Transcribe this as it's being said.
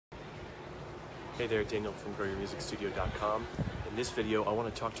Hey there, Daniel from GrowYourMusicStudio.com. In this video, I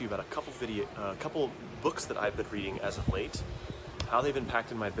want to talk to you about a couple books that I've been reading as of late, how they've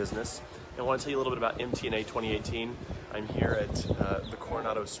impacted my business, and I want to tell you a little bit about MTNA 2018. I'm here at the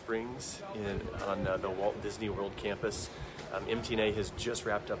Coronado Springs on the Walt Disney World campus. MTNA has just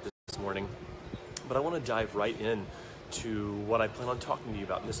wrapped up this morning, but I want to dive right in to what I plan on talking to you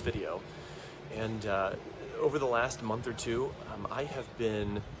about in this video. And over the last month or two, I have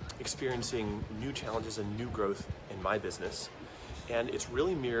been experiencing new challenges and new growth in my business. And it's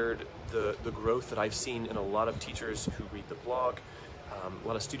really mirrored the growth that I've seen in a lot of teachers who read the blog, a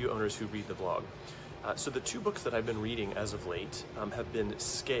lot of studio owners who read the blog. So the two books that I've been reading as of late have been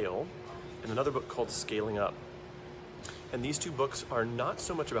Scale and another book called Scaling Up. And these two books are not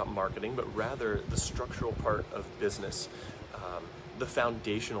so much about marketing, but rather the structural part of business, the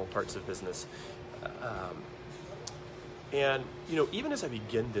foundational parts of business. And even as I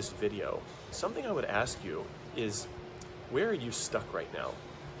begin this video, something I would ask you is, where are you stuck right now?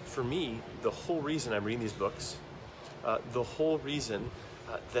 For me, the whole reason I'm reading these books, the whole reason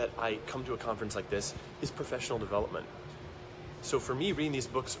that I come to a conference like this is professional development. So for me, reading these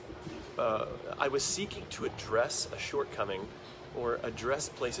books, I was seeking to address a shortcoming or address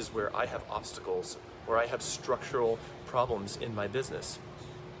places where I have obstacles, where I have structural problems in my business.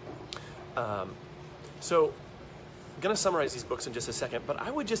 So I'm going to summarize these books in just a second, but I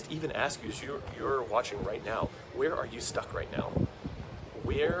would just even ask you, as you're watching right now, where are you stuck right now?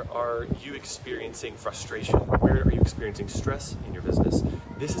 Where are you experiencing frustration? Where are you experiencing stress in your business?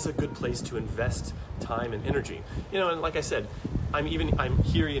 This is a good place to invest time and energy. And like I said, I'm here,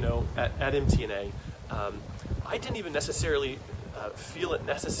 at MTNA. I didn't even necessarily feel it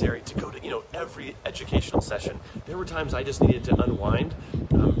necessary to go to, every educational session. There were times I just needed to unwind,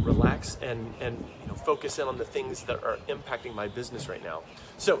 relax, and focus in on the things that are impacting my business right now.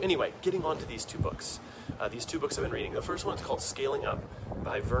 So anyway, getting on to these two books. These two books I've been reading. The first one is called Scaling Up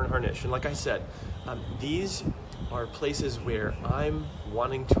by Verne Harnish. And like I said, these are places where I'm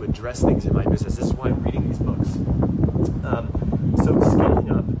wanting to address things in my business. This is why I'm reading these books. So Scaling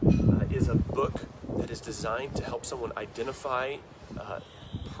Up is a book that is designed to help someone identify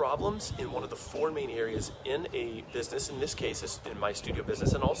problems in one of the four main areas in a business. In this case, is in my studio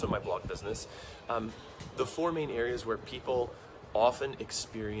business and also my blog business. The four main areas where people often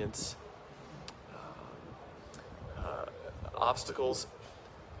experience obstacles,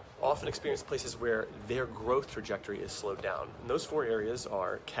 often experience places where their growth trajectory is slowed down. And those four areas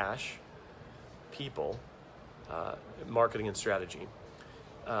are cash, people, marketing, and strategy.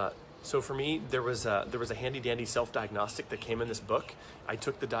 So for me, there was a handy-dandy self-diagnostic that came in this book. I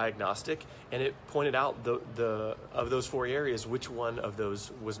took the diagnostic, and it pointed out of those four areas, which one of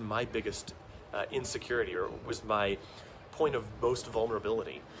those was my biggest insecurity, or was my point of most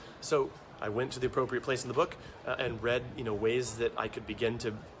vulnerability. So I went to the appropriate place in the book and read, ways that I could begin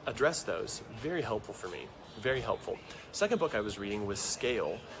to address those. Very helpful for me. Very helpful. Second book I was reading was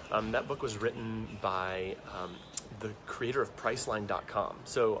Scale. That book was written by the creator of Priceline.com.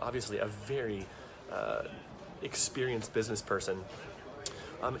 So obviously a very experienced business person.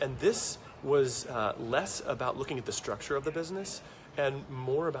 And this was less about looking at the structure of the business and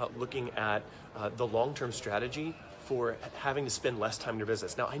more about looking at the long-term strategy for having to spend less time in your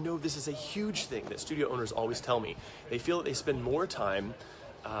business. Now, I know this is a huge thing that studio owners always tell me. They feel that they spend more time,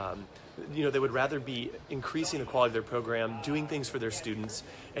 they would rather be increasing the quality of their program, doing things for their students,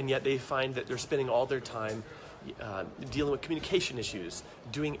 and yet they find that they're spending all their time dealing with communication issues,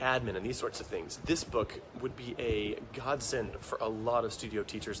 doing admin, and these sorts of things. This book would be a godsend for a lot of studio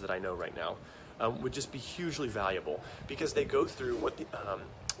teachers that I know right now. Would just be hugely valuable because they go through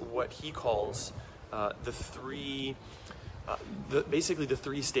what he calls basically the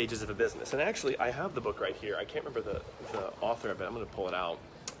three stages of a business. And actually, I have the book right here. I can't remember the author of it. I'm going to pull it out.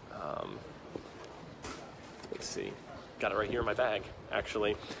 Let's see. Got it right here in my bag,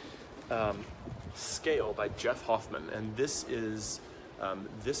 actually. Scale by Jeff Hoffman. And this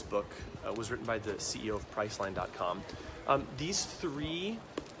book was written by the CEO of Priceline.com. These three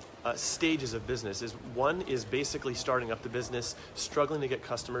stages of business one is basically starting up the business, struggling to get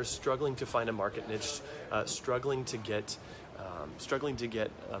customers, struggling to find a market niche, struggling to get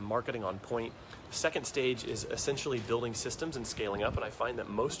marketing on point. The second stage is essentially building systems and scaling up, and I find that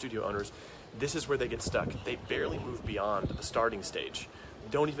most studio owners, this is where they get stuck. They barely move beyond the starting stage,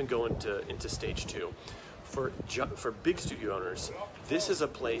 don't even go into stage two. For big studio owners, this is a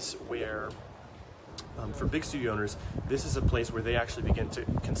place where they actually begin to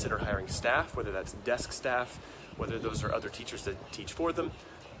consider hiring staff, whether that's desk staff, whether those are other teachers that teach for them.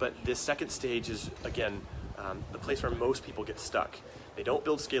 But this second stage is, again, the place where most people get stuck. They don't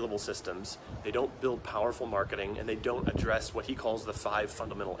build scalable systems, they don't build powerful marketing, and they don't address what he calls the 5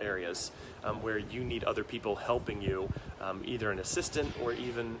 fundamental areas where you need other people helping you, either an assistant or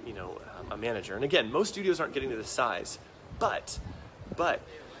even a manager. And again, most studios aren't getting to this size, but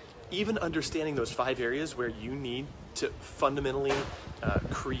even understanding those 5 areas where you need to fundamentally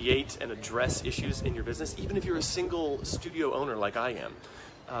create and address issues in your business, even if you're a single studio owner like I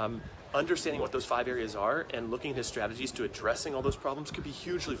am, understanding what those 5 areas are and looking at his strategies to addressing all those problems could be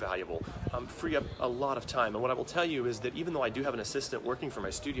hugely valuable, free up a lot of time. And what I will tell you is that even though I do have an assistant working for my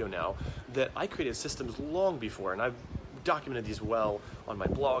studio now, that I created systems long before, and I've documented these well on my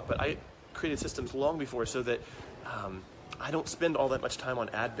blog, but I created systems long before so that I don't spend all that much time on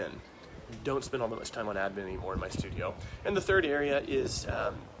admin. Don't spend all that much time on admin anymore in my studio. And the third area is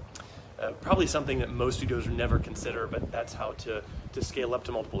probably something that most studios never consider, but that's how to scale up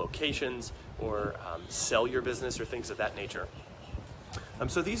to multiple locations or sell your business or things of that nature.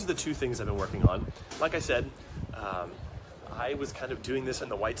 So these are the 2 things I've been working on. Like I said, I was kind of doing this in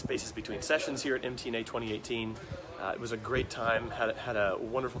the white spaces between sessions here at MTNA 2018. It was a great time, had a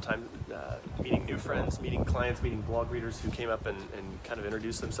wonderful time meeting new friends, meeting clients, meeting blog readers who came up and kind of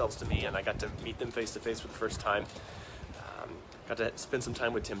introduced themselves to me, and I got to meet them face to face for the first time. Got to spend some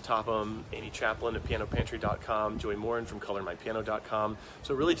time with Tim Topham, Amy Chaplin at PianoPantry.com, Joey Morin from ColorMyPiano.com.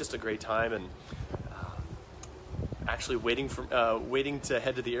 So really just a great time, and actually waiting to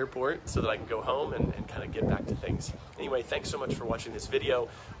head to the airport so that I can go home and kind of get back to things. Anyway, thanks so much for watching this video.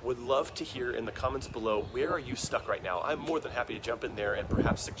 Would love to hear in the comments below, where are you stuck right now? I'm more than happy to jump in there and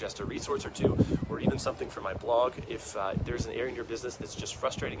perhaps suggest a resource or 2, or even something for my blog. If there's an area in your business that's just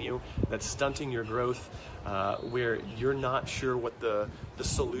frustrating you, that's stunting your growth, where you're not sure what the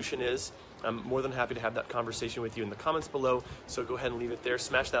solution is, I'm more than happy to have that conversation with you in the comments below, so go ahead and leave it there.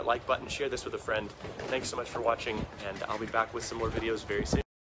 Smash that like button, share this with a friend. Thanks so much for watching, and I'll be back with some more videos very soon.